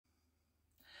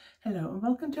Hello and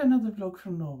welcome to another vlog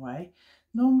from Norway.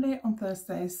 Normally on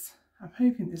Thursdays, I'm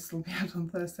hoping this will be out on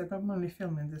Thursday, but I'm only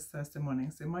filming this Thursday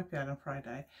morning, so it might be out on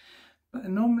Friday. But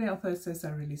normally on Thursdays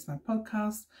I release my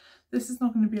podcast. This is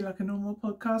not going to be like a normal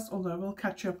podcast, although I will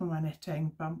catch you up on my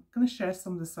knitting, but I'm going to share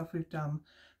some of the stuff we've done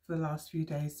for the last few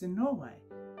days in Norway.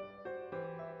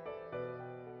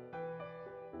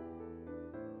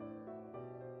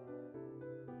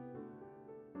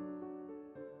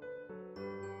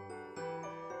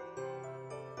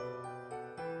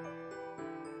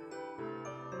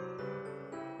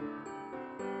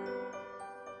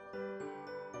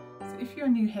 If you're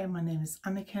new here, my name is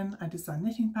Anniken. I design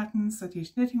knitting patterns. I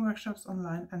teach knitting workshops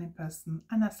online and in person,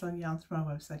 and I sell yarn through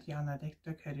my website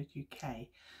YarnAddict.co.uk.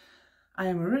 I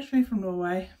am originally from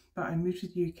Norway, but I moved to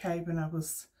the UK when I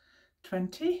was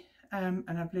 20 and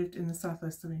I've lived in the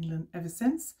southwest of England ever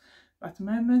since. But at the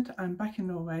moment I'm back in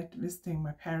Norway visiting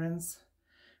my parents.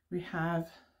 We have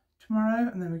tomorrow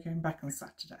and then we're going back on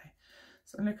Saturday,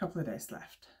 so only a couple of days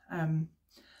left. And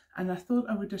I thought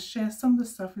I would just share some of the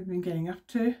stuff we've been getting up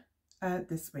to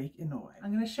this week in Norway.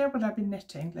 I'm going to share what I've been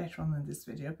knitting later on in this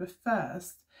video, but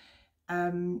first,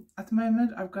 at the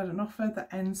moment I've got an offer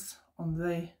that ends on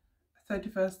the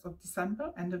 31st of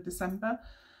December, end of December,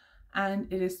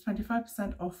 and it is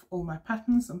 25% off all my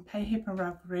patterns on Payhip and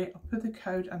Ravelry. I'll put the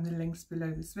code and the links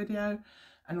below this video,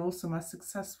 and also my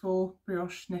successful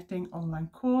brioche knitting online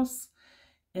course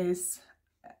is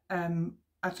at an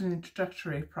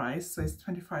introductory price, so it's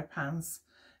 £25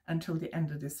 until the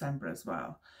end of December as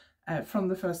well. From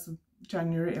the 1st of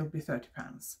January it'll be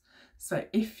 £30. So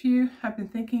if you have been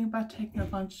thinking about taking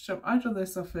advantage of either of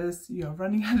those offers, you're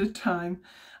running out of time.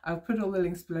 I'll put all the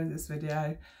links below this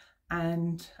video,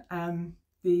 and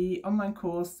the online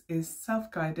course is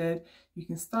self-guided. You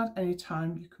can start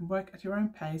anytime, you can work at your own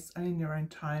pace and in your own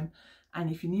time, and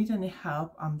if you need any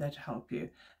help, I'm there to help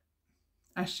you.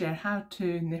 I share how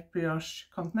to knit brioche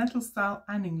continental style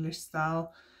and English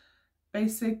style,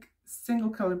 basic single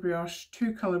colour brioche,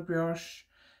 two colour brioche,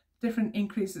 different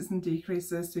increases and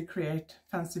decreases to create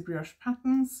fancy brioche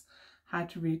patterns, how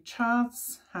to read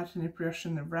charts, how to knit brioche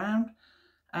in a round,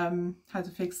 how to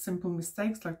fix simple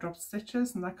mistakes like drop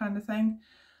stitches and that kind of thing,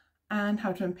 and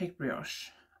how to unpick brioche.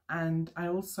 And I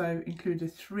also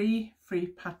included 3 free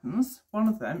patterns. One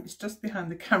of them is just behind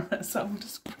the camera, so I'll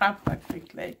just grab that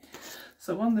quickly.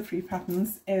 So one of the free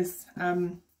patterns is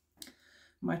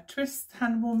my twist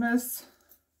hand warmers,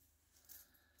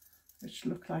 which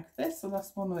look like this. So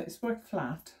that's one of it. It's work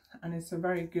flat and it's a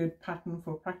very good pattern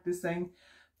for practicing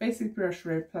basic brioche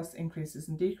rib plus increases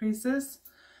and decreases,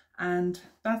 and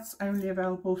that's only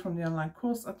available from the online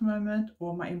course at the moment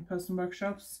or my in-person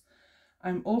workshops.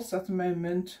 I'm also at the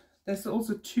moment, there's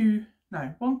also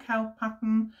one cowl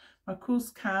pattern, my course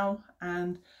cowl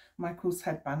and my course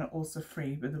headband are also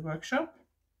free with the workshop.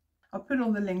 I'll put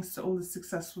all the links to all the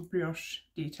successful brioche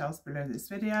details below this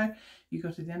video. You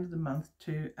go to the end of the month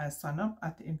to sign up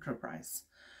at the intro price.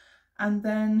 And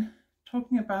then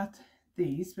talking about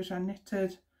these, which I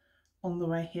knitted on the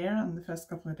way here and the first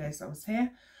couple of days I was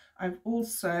here, I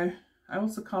also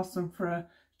cast them for a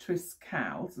twist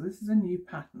cowl. So this is a new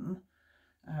pattern.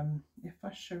 If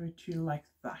I show it to you like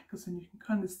that, because then you can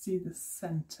kind of see the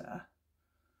center,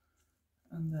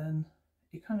 and then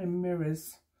it kind of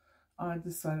mirrors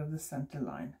either side of the center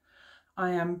line.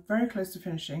 I am very close to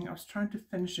finishing. I was trying to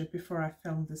finish it before I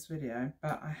filmed this video,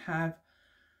 but I have,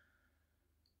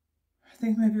 I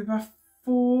think maybe about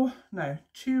 2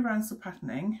 rounds of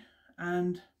patterning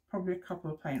and probably a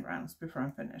couple of plain rounds before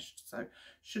I'm finished. So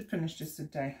should finish this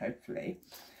today, hopefully.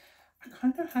 I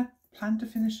kind of had planned to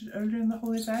finish it earlier in the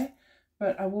holiday,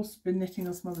 but I've also been knitting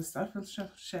on some other stuff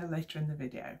I'll share later in the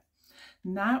video.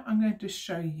 Now I'm going to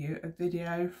show you a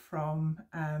video from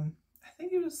I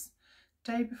think it was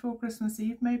day before Christmas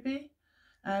Eve maybe.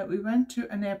 We went to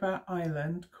a nearby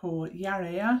island called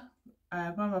YarnAddict.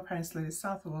 One of my parents live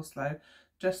south of Oslo,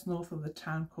 just north of the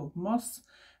town called Moss,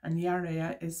 and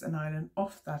YarnAddict is an island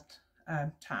off that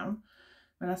town.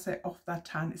 When I say off that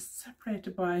town, it's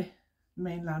separated by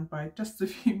mainland by just a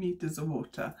few meters of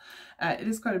water. It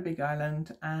is quite a big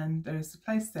island, and there is a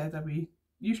place there that we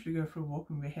usually go for a walk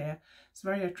when we're here. It's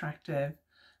very attractive,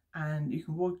 and you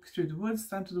can walk through the woods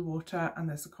down to the water, and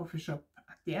there's a coffee shop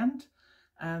at the end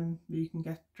where you can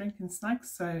get drink and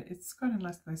snacks. So it's quite a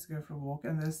nice place to go for a walk,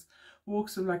 and there's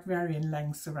walks of like varying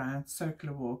lengths around,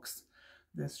 circular walks.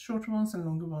 There's shorter ones and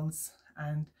longer ones,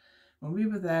 and when we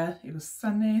were there it was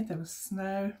sunny, there was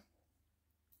snow.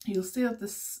 You'll see that the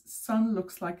sun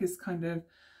looks like it's kind of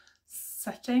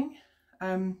setting.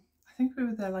 I think we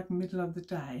were there like middle of the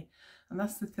day, and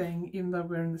that's the thing, even though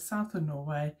we're in the south of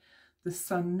Norway, the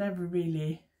sun never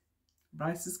really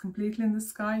rises completely in the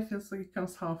sky, feels like it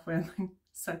comes halfway and then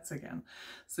sets again.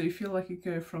 So you feel like you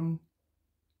go from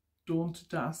dawn to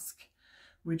dusk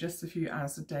with just a few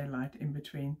hours of daylight in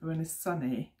between. But when it's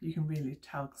sunny, you can really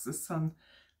tell because the sun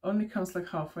only comes like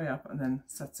halfway up and then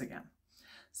sets again.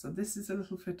 So this is a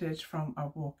little footage from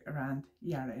our walk around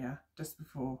YarnAddict just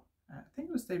before, I think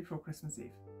it was the day before Christmas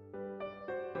Eve.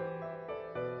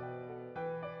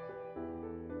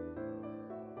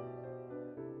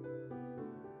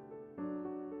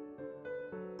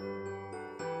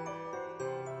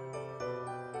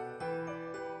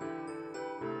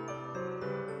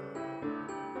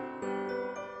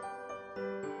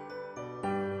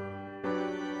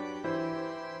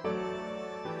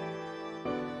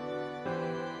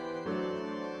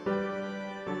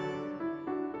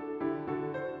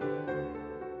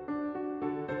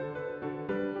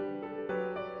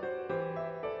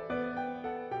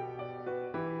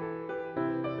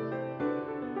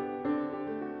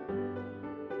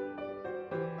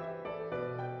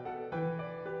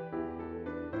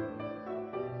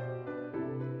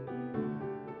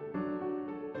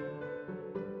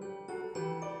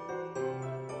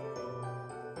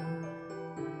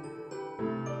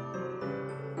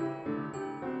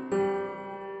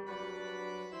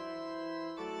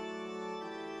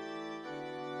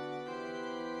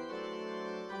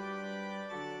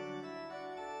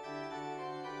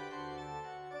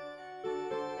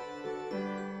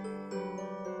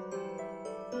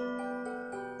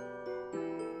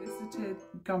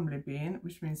 Gamlebyen,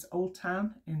 which means Old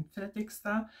Town in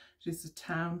Fredrikstad, which is a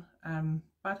town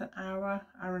about an hour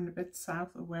and a bit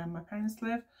south of where my parents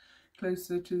live,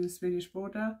 closer to the Swedish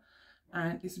border.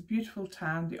 And it's a beautiful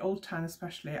town, the Old Town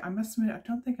especially. I must admit, I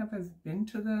don't think I've ever been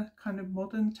to the kind of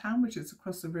modern town, which is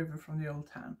across the river from the Old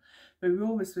Town, but we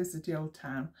always visit the Old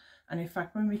Town. And in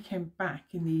fact, when we came back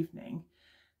in the evening,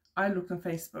 I looked on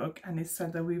Facebook and it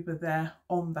said that we were there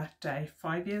on that day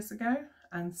 5 years ago.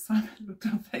 And Simon looked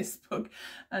on Facebook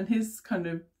and his kind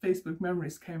of Facebook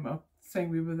memories came up saying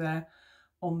we were there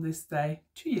on this day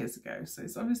 2 years ago. So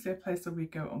it's obviously a place that we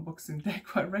go on Boxing Day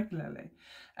quite regularly.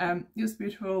 It was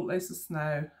beautiful, loads of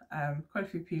snow, quite a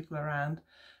few people around.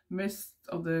 Most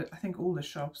of the, I think all the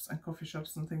shops and coffee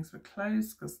shops and things were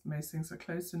closed because most things are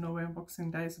closed in Norway on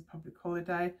Boxing Day. It's a public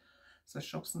holiday, so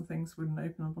shops and things wouldn't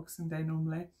open on Boxing Day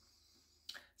normally.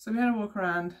 So we had a walk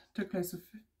around, took loads of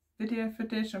video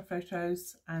footage and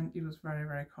photos, and it was very,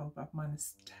 very cold, about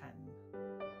 -10.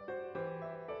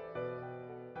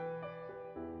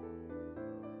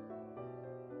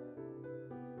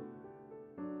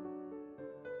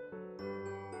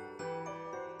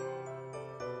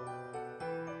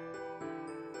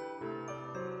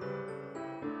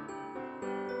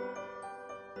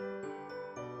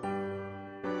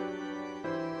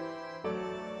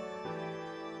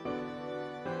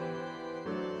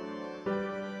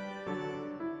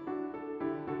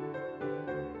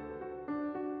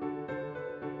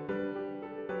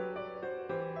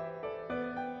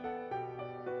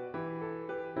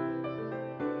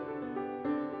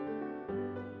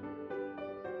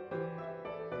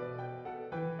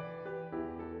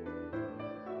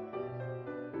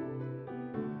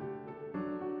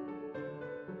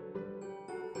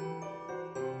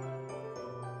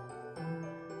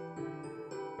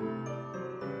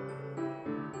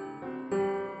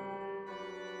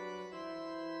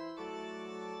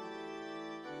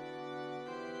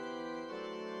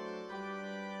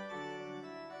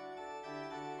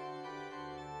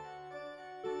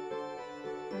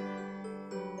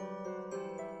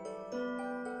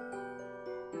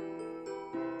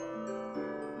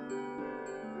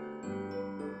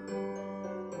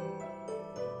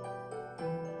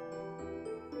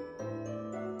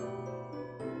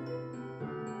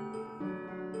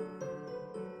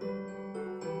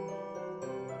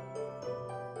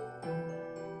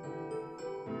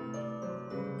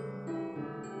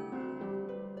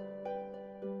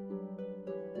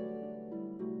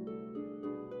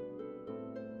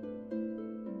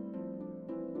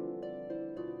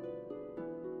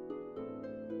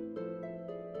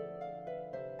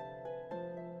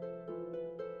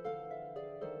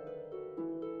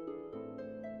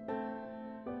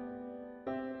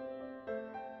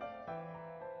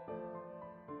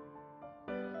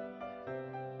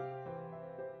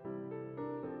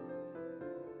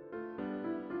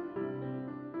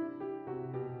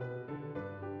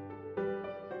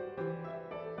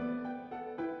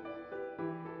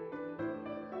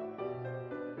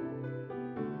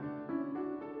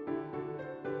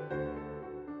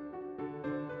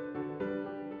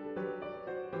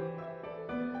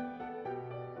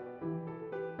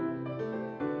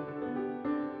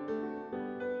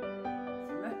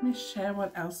 let me share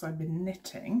what else I've been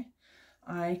knitting.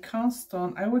 I cast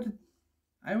on, I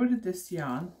ordered this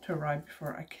yarn to arrive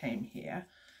before I came here.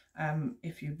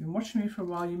 If you've been watching me for a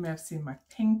while, you may have seen my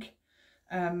pink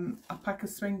alpaca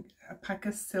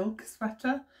silk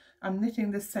sweater. I'm knitting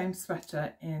this same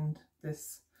sweater in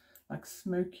this like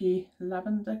smoky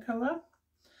lavender colour.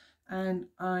 And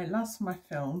last time I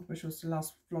filmed, which was the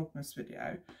last Vlogmas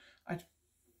video, I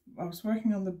was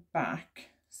working on the back.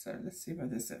 So let's see where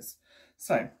this is.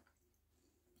 So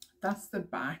that's the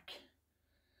back.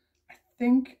 I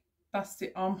think that's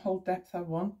the armhole depth I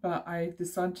want, but I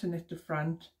decided to knit the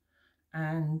front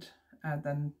and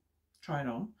then try it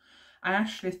on. I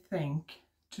actually think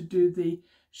to do the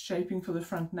shaping for the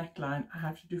front neckline, I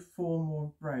have to do 4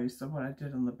 more rows of what I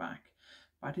did on the back.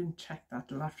 But I didn't check that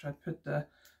till after I put the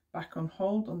back on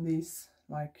hold on these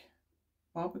like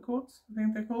barber cords, I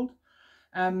think they're called.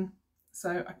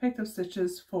 So I picked up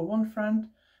stitches for one front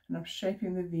and I'm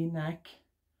shaping the V-neck.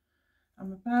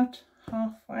 I'm about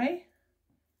halfway.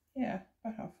 Yeah,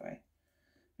 about halfway.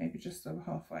 Maybe just over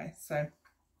halfway. So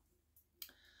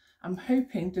I'm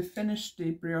hoping to finish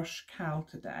the brioche cowl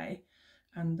today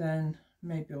and then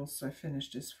maybe also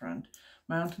finish this front.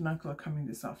 My aunt and uncle are coming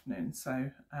this afternoon,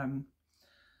 so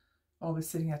I'll be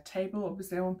sitting at a table.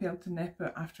 Obviously I won't be able to knit,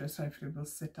 but after us hopefully we'll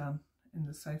sit down on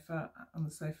the sofa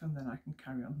and then I can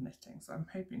carry on knitting. So I'm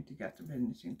hoping to get a bit of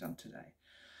knitting done today.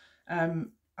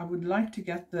 I would like to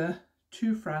get the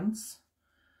 2 fronts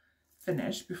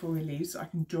finished before we leave so I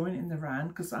can join in the round,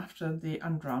 because after the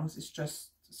underarms it's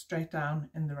just straight down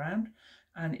in the round,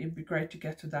 and it'd be great to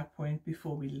get to that point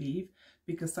before we leave,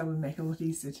 because that would make it a lot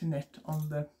easier to knit on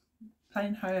the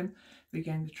plane home. We're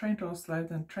getting the train to Oslo,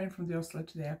 then train from the Oslo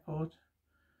to the airport,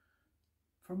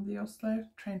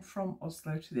 train from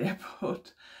Oslo to the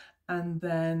airport, and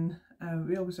then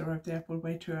we always arrive at the airport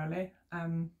way too early,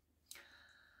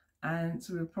 and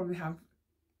so we'll probably have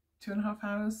 2.5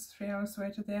 hours, 3 hours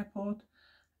away to the airport.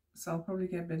 So I'll probably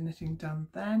get a bit of knitting done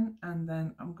then, and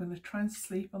then I'm going to try and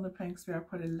sleep on the plane because we have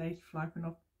quite a late flight.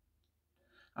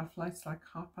 Our flight's like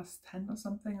 10:30 or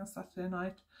something on Saturday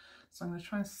night, so I'm going to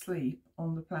try and sleep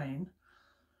on the plane.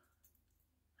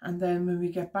 And then when we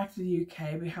get back to the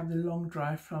UK, we have the long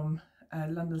drive from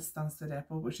London Stansted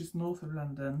Airport, which is north of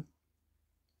London,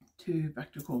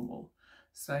 back to Cornwall.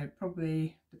 So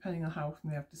probably, depending on how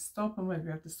often we have to stop and maybe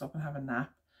we have to stop and have a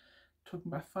nap,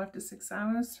 talking about 5 to 6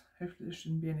 hours. Hopefully there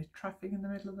shouldn't be any traffic in the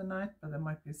middle of the night, but there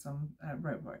might be some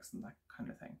roadworks and that kind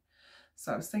of thing.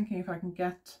 So I was thinking if I can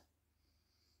get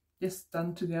this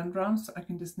done to the underarms, I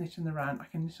can just knit in the round. I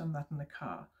can knit on that in the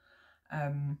car.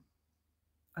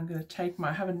 I'm going to take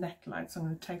I have a neckline, so I'm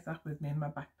going to take that with me in my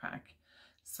backpack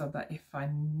so that if I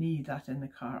need that in the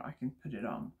car, I can put it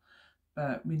on.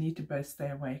 But we need to both stay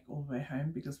awake all the way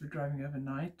home because we're driving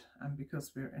overnight and because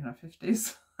we're in our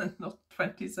 50s and not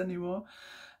 20s anymore.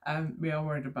 We are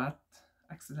worried about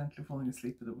accidentally falling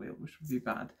asleep at the wheel, which would be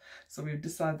bad. So we've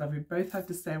decided that we both have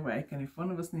to stay awake, and if one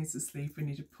of us needs to sleep, we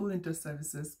need to pull into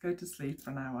services, go to sleep for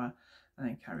an hour and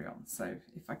then carry on. So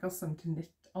if I got something to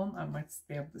knit on, I might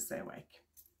be able to stay awake.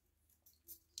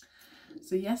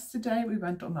 So yesterday we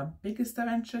went on our biggest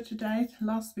adventure to date.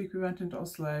 Last week we went into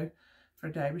Oslo for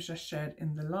a day, which I shared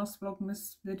in the last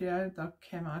Vlogmas video that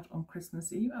came out on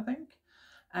Christmas Eve, I think.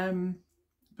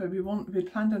 But we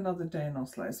planned another day in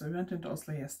Oslo, so we went into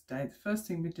Oslo yesterday. The first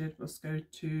thing we did was go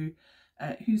to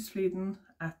Husfliden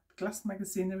at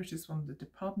Glassmagasinet, which is one of the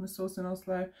department stores in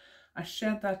Oslo. I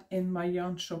shared that in my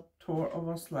yarn shop tour of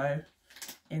Oslo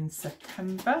in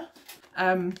September.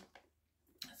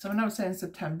 So when I was saying in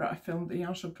September, I filmed the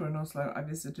yarn shop tour in Oslo. I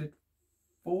visited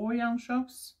 5 yarn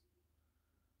shops.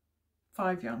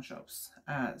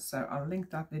 So I'll link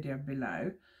that video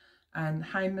below. And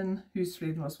Heimen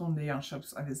Husfliden was one of the yarn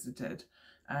shops I visited.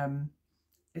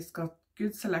 It's got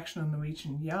good selection of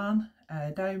Norwegian yarn,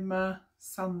 Dauma,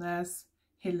 Sandnes,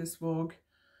 Hillesvåg.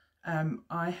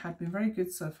 I have been very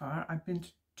good so far. I've been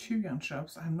to 2 yarn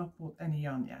shops. I have not bought any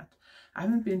yarn yet. I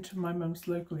haven't been to my mum's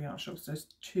local yarn shops. There's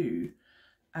 2.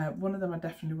 One of them I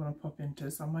definitely want to pop into,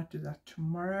 so I might do that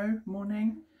tomorrow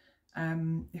morning.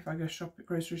 If I go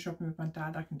grocery shopping with my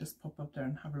dad, I can just pop up there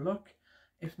and have a look.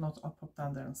 If not, I'll pop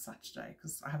down there on Saturday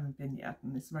because I haven't been yet,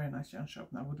 and it's a very nice yarn shop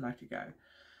and I would like to go.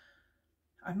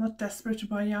 I'm not desperate to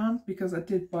buy yarn because I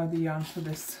did buy the yarn for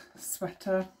this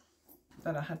sweater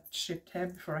that I had shipped here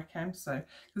before I came. So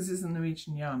this is a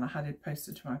Norwegian yarn. I had it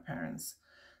posted to my parents,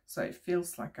 so it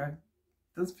feels like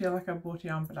doesn't feel like I bought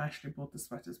yarn, but I actually bought the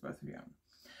sweater's worth of yarn.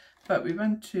 But we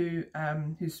went to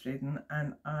Husfliden,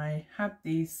 and I had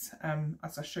these,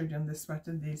 as I showed you on this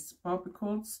sweater, these barber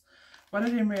cords. What I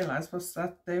didn't realise was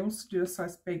that they also do a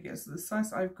size bigger. So the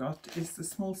size I've got is the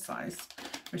small size,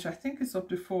 which I think is up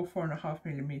to 4.5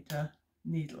 millimeter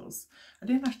needles. I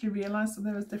didn't actually realise that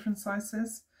there was different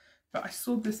sizes, but I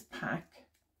saw this pack.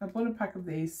 I bought a pack of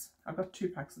these. I got 2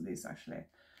 packs of these actually.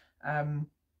 And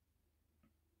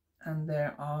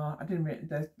there are,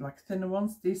 there's like thinner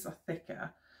ones. These are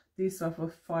thicker. These are for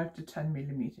 5 to 10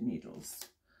 millimeter needles.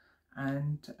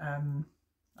 And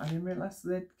I didn't realise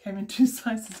they came in 2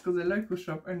 sizes because the local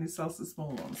shop only sells the small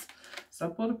ones. So I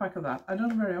bought a pack of that. I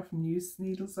don't very often use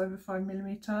needles over 5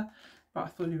 millimeter, but I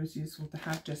thought it was useful to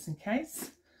have just in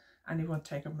case. And it won't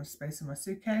take up much space in my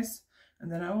suitcase.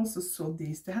 And then I also saw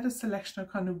these. They had a selection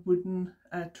of kind of wooden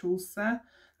tools there.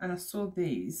 And I saw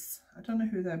these. I don't know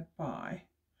who they're by.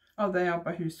 Oh, they are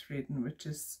by Husfriden, which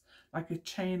is like a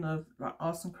chain of like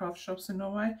arts and crafts shops in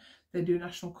Norway. They do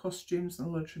national costumes and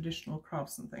a lot of traditional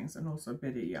crafts and things, and also a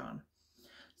bit of yarn.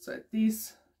 So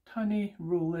these tiny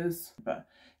rulers, but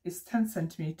it's 10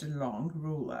 centimeter long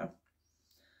ruler.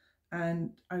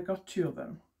 And I got 2 of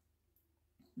them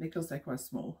because they're quite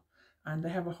small. And they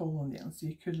have a hole on the end, so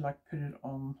you could like put it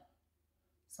on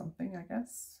something, I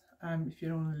guess, if you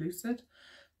don't want to lose it.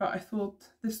 But I thought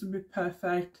this would be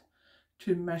perfect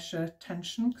to measure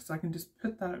tension, because I can just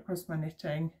put that across my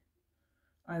knitting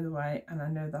either way, and I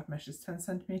know that measures 10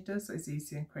 centimeters, so it's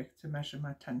easy and quick to measure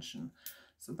my tension.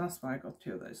 So that's why I got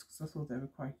 2 of those, because I thought they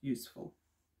were quite useful.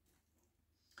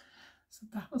 So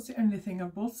that was the only thing I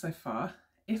bought so far.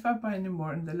 If I buy any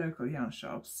more in the local yarn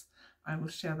shops, I will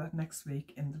share that next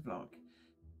week in the vlog.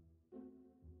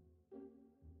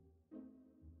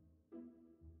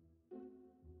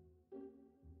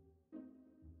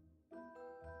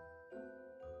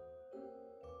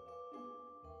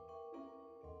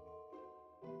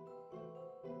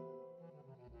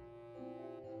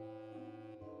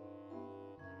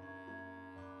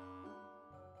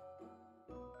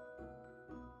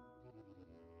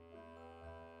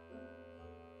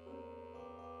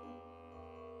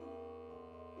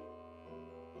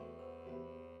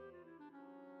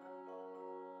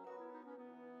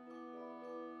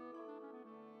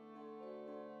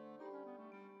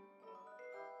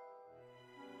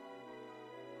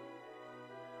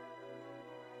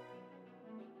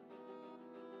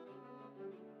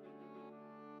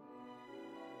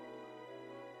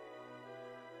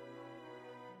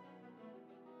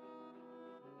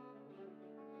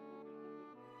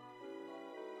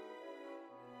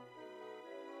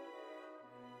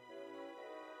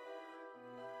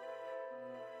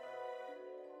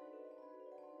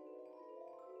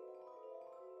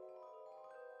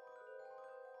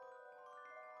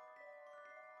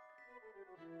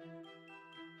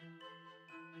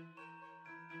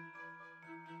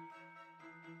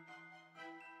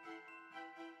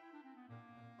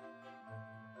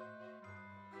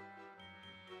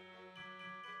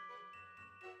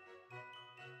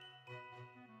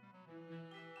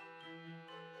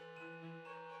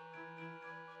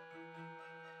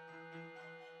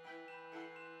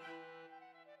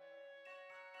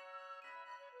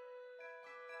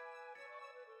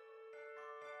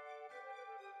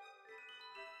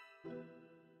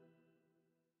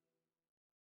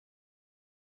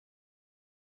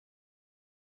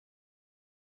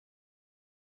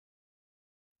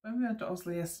 When we went to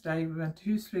Oslo yesterday, we went to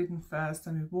Husfliden first,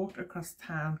 and we walked across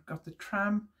town, got the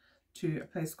tram to a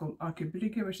place called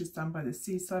Aker, which is down by the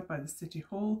seaside, by the city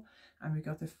hall, and we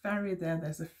got the ferry there.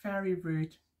 There's a ferry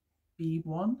route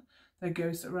B1 that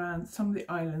goes around some of the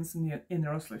islands in the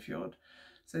inner Oslo fjord.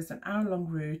 So it's an hour-long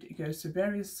route. It goes to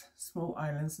various small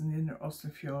islands in the inner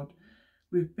Oslo fjord.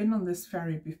 We've been on this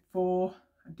ferry before.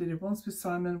 I did it once with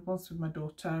Simon, once with my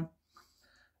daughter.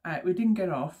 We didn't get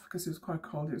off because it was quite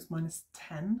cold. It was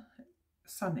 -10,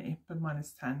 sunny, but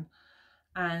 -10.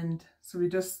 And so we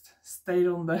just stayed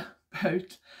on the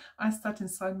boat. I sat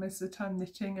inside most of the time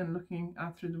knitting and looking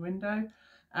out through the window.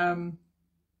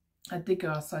 I did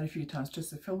go outside a few times just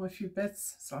to film a few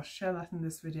bits, so I'll share that in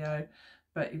this video.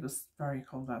 But it was very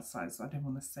cold outside, so I didn't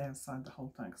want to stay outside the whole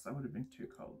time because that would have been too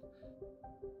cold.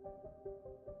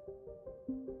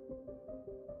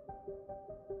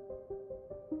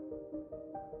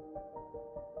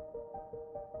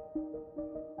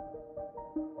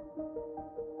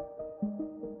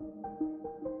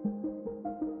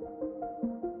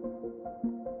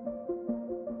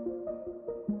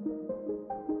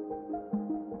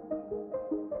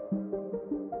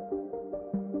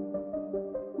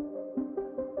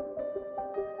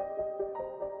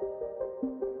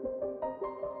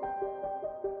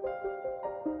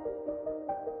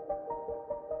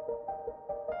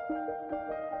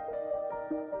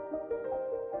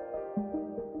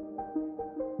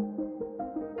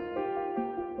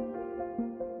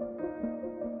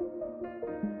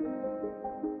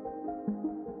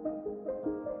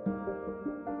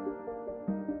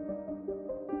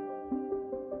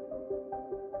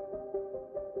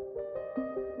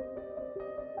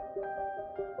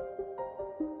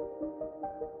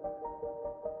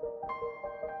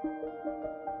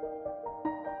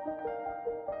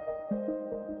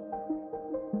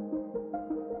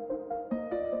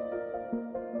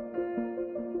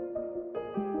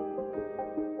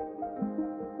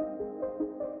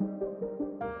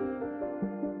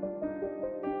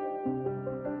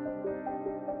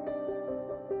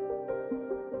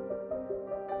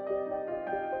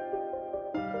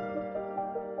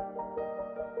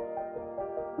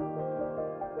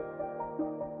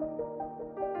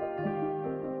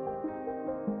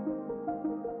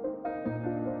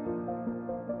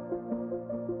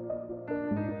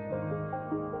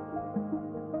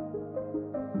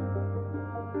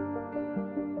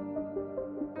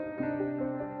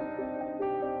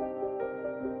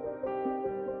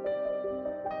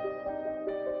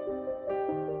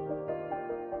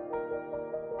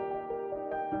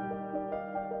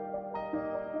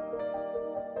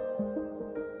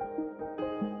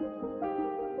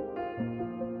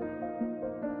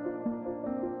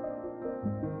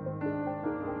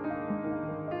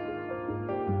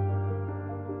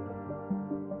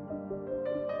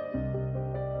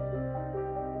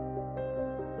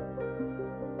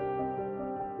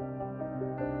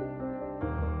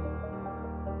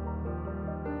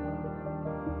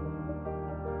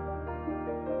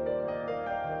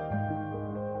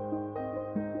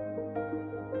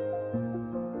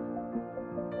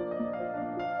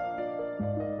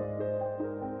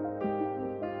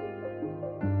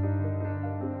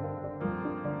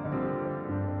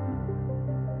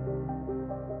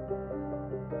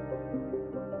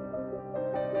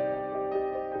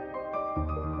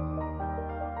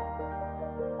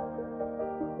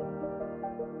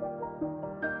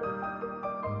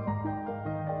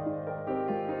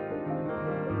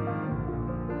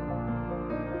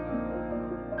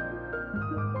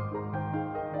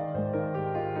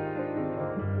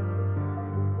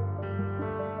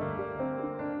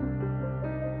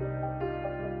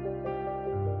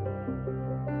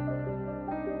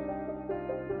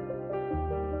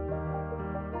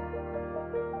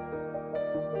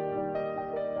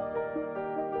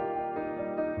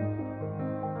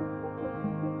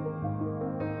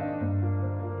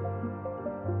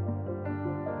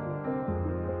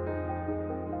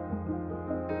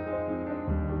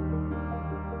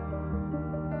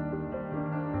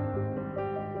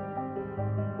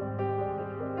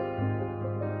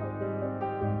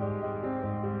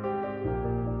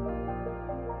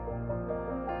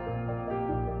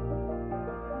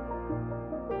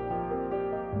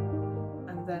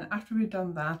 after we'd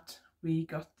done that, we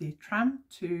got the tram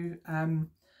to a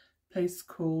place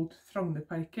called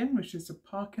Frognerparken, which is a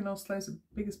park in Oslo. It's the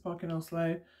biggest park in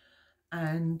Oslo,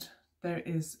 and there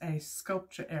is a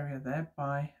sculpture area there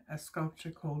by a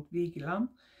sculptor called Vigeland.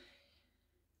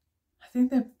 I think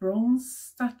they're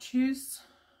bronze sculptures.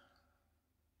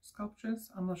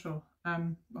 I'm not sure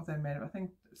what they're made of. I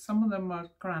think some of them are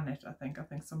granite. I think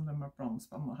some of them are bronze,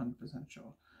 but I'm not 100%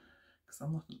 sure because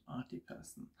I'm not an arty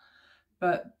person.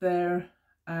 But they're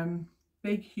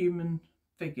big human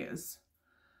figures.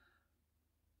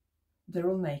 They're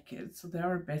all naked, so they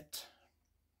are a bit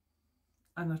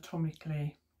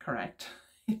anatomically correct,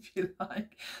 if you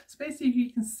like. So basically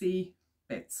you can see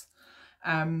bits.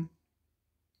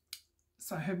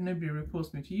 So I hope nobody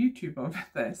reports me to YouTube over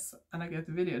this and I get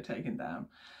the video taken down.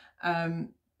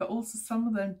 But also some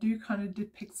of them do kind of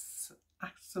depict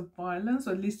acts of violence,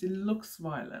 or at least it looks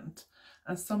violent.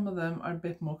 And some of them are a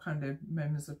bit more kind of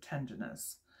moments of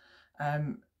tenderness.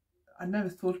 I never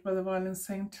thought about the violence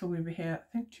thing until we were here,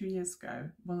 I think 2 years ago.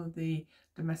 One of the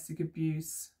domestic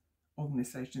abuse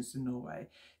organisations in Norway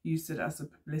used it as a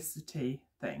publicity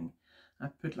thing. I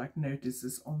put like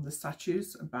notices on the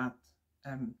statues about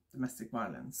domestic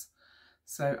violence.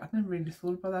 So I've never really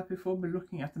thought about that before, but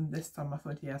looking at them this time I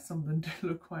thought, yeah, some of them do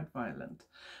look quite violent.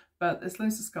 But there's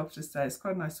loads of sculptures there. It's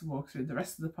quite nice to walk through. The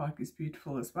rest of the park is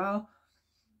beautiful as well.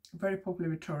 Very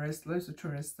popular with tourists, loads of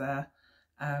tourists there.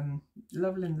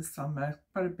 Lovely in the summer,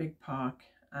 quite a big park,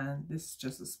 and this is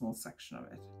just a small section of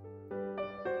it.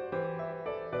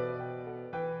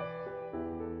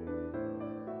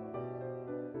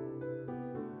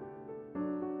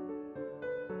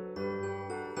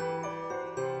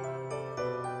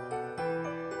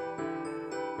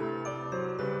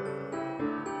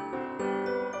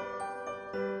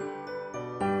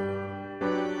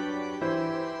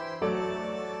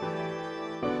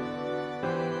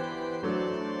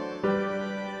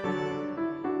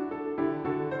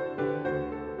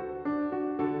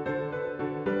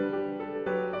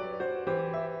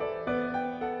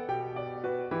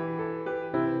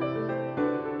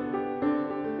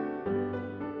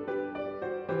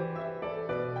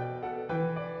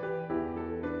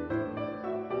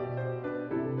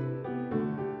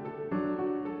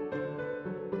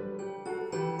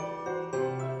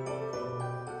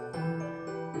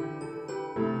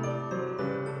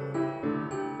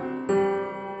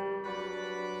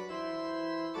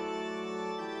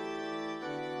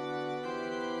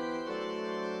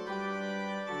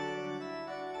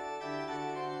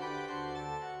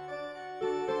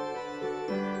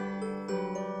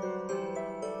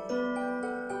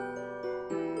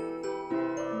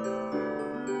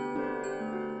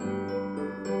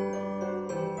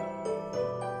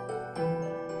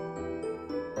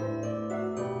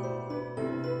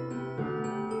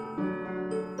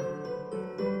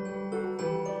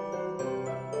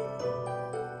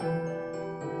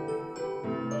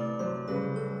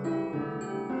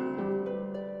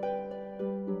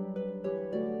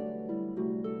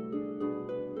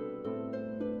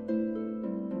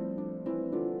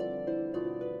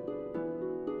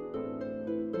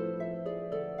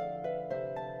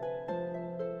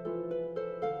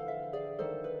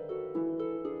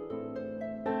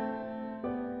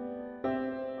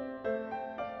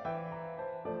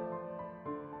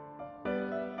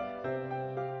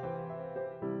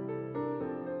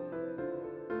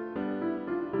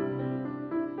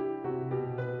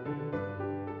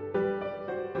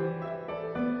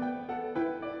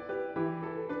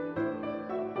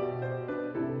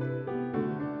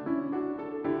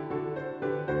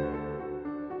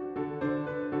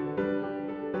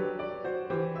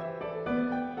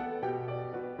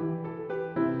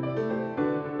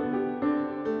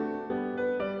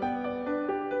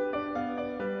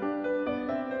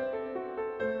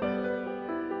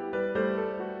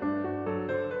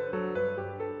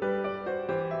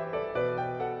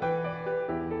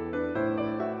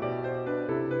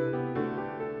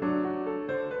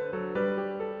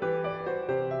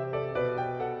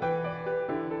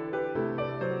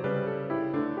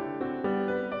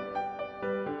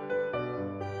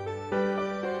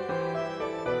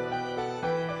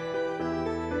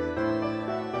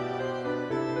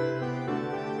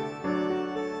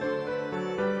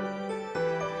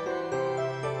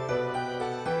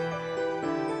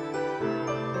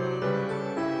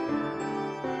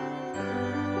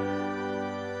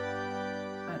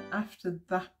 After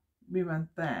that we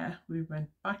went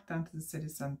back down to the city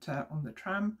centre on the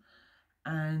tram,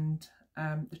 and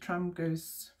the tram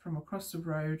goes from across the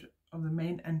road of the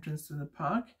main entrance to the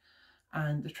park,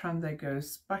 and the tram there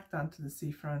goes back down to the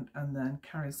seafront and then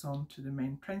carries on to the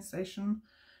main train station,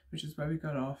 which is where we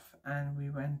got off, and we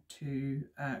went to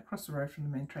across the road from the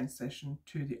main train station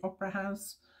to the Opera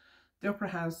House. The Opera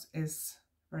House is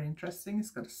very interesting.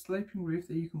 It's got a sloping roof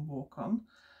that you can walk on.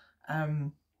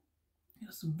 It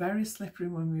was very slippery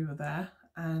when we were there,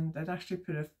 and they'd actually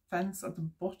put a fence at the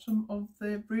bottom of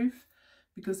the roof,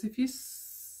 because if you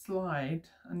slide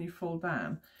and you fall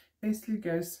down, basically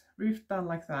goes roof down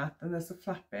like that, and there's a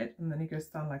flat bit, and then it goes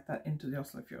down like that into the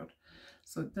Oslo fjord.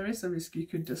 So there is a risk you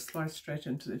could just slide straight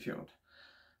into the fjord.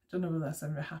 I don't know whether that's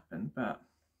ever happened, but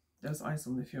there's ice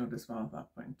on the fjord as well at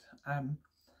that point.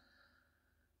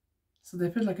 So they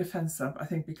put like a fence up, I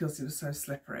think because it was so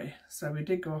slippery. So we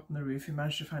did go up on the roof. We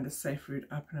managed to find a safe route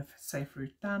up and a safe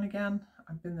route down again.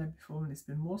 I've been there before and it's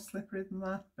been more slippery than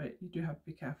that, but you do have to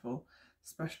be careful,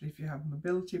 especially if you have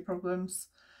mobility problems.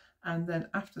 And then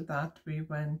after that, we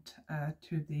went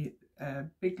to the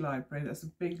big library. There's a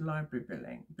big library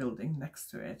building next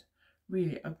to it.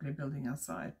 Really ugly building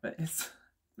outside, but it's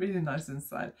really nice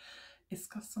inside. It's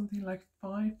got something like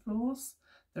 5 floors.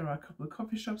 There are a couple of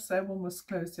coffee shops there. One was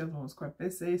closed, the other one was quite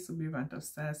busy, so we went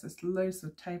upstairs. There's loads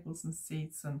of tables and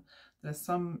seats, and there's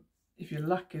some, if you're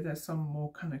lucky, there's some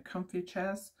more kind of comfy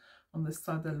chairs on the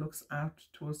side that looks out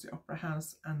towards the Opera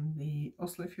House and the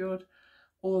Oslo fjord.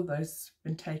 All of those have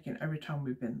been taken every time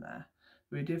we've been there.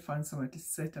 We did find somewhere to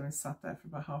sit, and we sat there for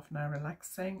about half an hour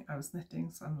relaxing. I was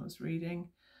knitting, Simon was reading,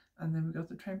 and then we got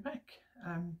the train back.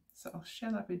 So I'll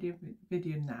share that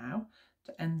video now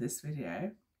to end this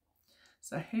video.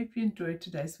 So I hope you enjoyed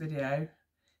today's video.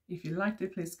 If you liked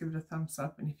it, please give it a thumbs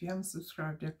up, and if you haven't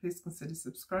subscribed yet, please consider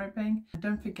subscribing. And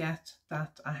don't forget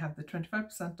that I have the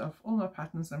 25% off all my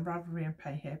patterns on Ravelry and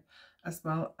Payhip, as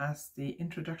well as the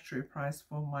introductory price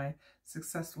for my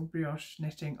Successful Brioche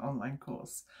Knitting online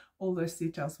course. All those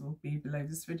details will be below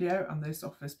this video, and those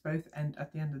offers both end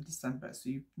at the end of December, so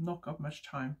you've not got much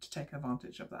time to take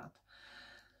advantage of that.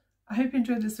 I hope you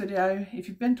enjoyed this video. If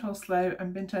you've been to Oslo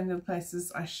and been to any of the places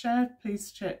I shared,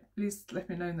 please let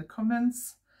me know in the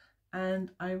comments,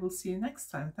 and I will see you next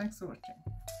time. Thanks for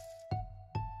watching.